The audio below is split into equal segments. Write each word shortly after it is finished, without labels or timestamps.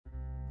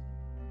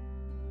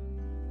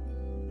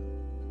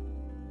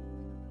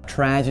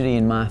tragedy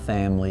in my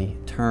family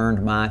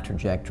turned my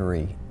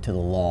trajectory to the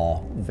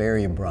law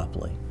very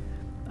abruptly.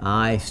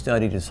 I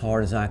studied as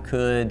hard as I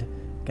could,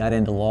 got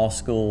into law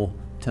school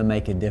to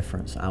make a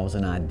difference. I was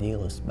an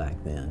idealist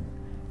back then.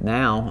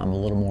 Now I'm a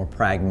little more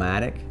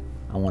pragmatic.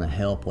 I want to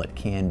help what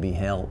can be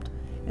helped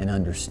and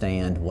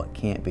understand what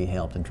can't be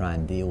helped and try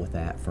and deal with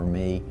that for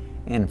me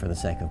and for the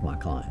sake of my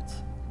clients.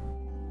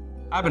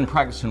 I've been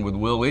practicing with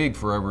Will League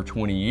for over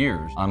 20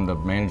 years. I'm the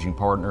managing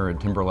partner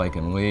at Timberlake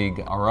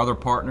League. Our other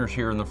partners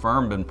here in the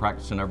firm have been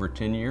practicing over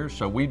 10 years,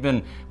 so we've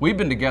been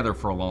together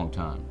for a long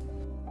time.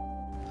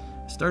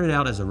 I started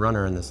out as a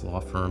runner in this law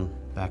firm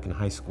back in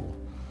high school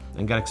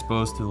and got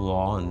exposed to the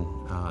law and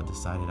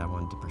decided I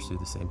wanted to pursue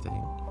the same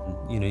thing.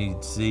 You know,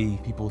 you'd see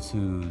people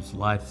whose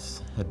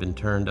lives had been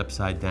turned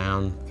upside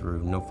down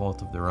through no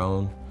fault of their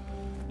own,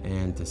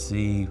 and to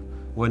see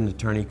what an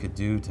attorney could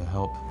do to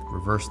help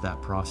reverse that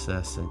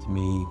process, and to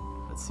me,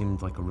 it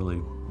seemed like a really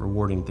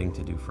rewarding thing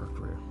to do for a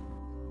career.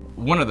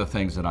 One of the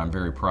things that I'm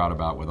very proud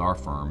about with our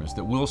firm is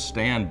that we'll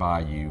stand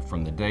by you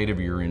from the date of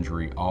your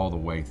injury all the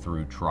way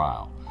through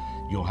trial.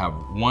 You'll have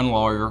one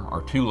lawyer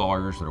or two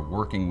lawyers that are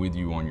working with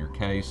you on your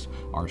case.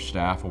 Our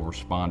staff will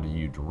respond to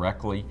you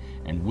directly,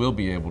 and we'll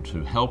be able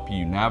to help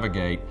you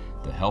navigate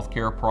the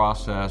healthcare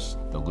process,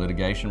 the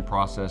litigation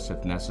process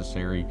if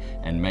necessary,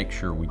 and make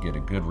sure we get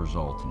a good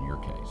result in your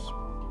case.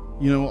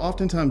 You know,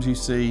 oftentimes you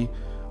see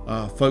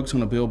folks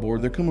on a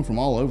billboard, they're coming from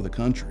all over the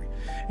country.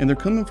 And they're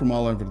coming from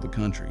all over the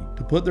country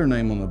to put their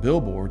name on a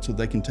billboard so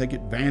they can take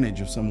advantage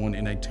of someone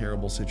in a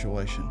terrible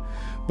situation.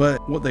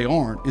 But what they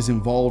aren't is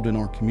involved in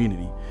our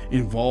community,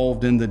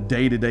 involved in the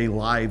day-to-day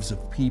lives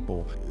of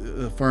people.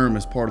 The firm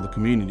is part of the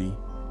community.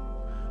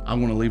 I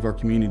want to leave our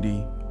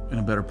community in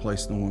a better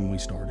place than when we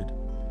started.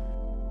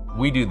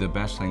 We do the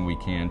best thing we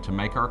can to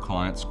make our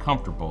clients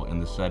comfortable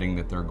in the setting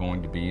that they're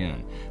going to be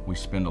in. We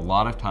spend a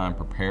lot of time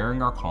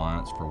preparing our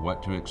clients for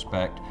what to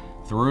expect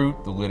through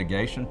the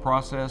litigation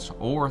process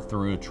or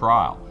through a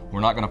trial. We're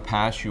not going to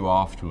pass you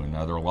off to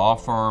another law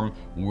firm.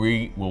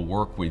 We will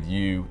work with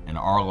you, and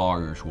our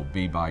lawyers will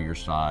be by your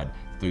side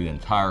through the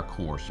entire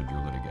course of your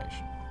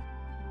litigation.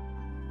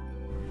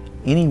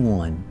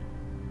 Anyone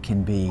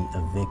can be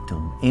a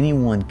victim.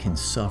 Anyone can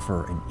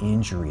suffer an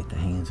injury at the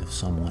hands of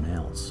someone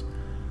else.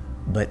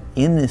 But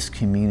in this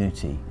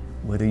community,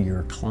 whether you're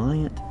a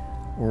client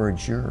or a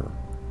juror,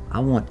 I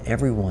want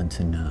everyone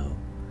to know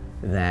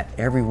that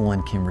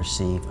everyone can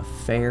receive a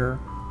fair,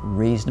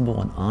 reasonable,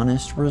 and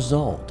honest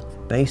result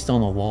based on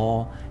the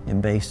law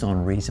and based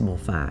on reasonable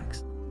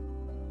facts.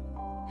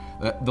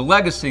 The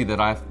legacy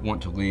that I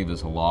want to leave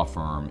as a law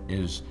firm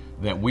is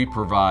that we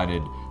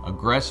provided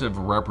aggressive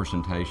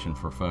representation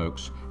for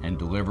folks and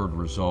delivered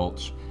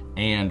results,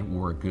 and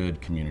we're a good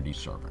community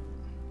servant.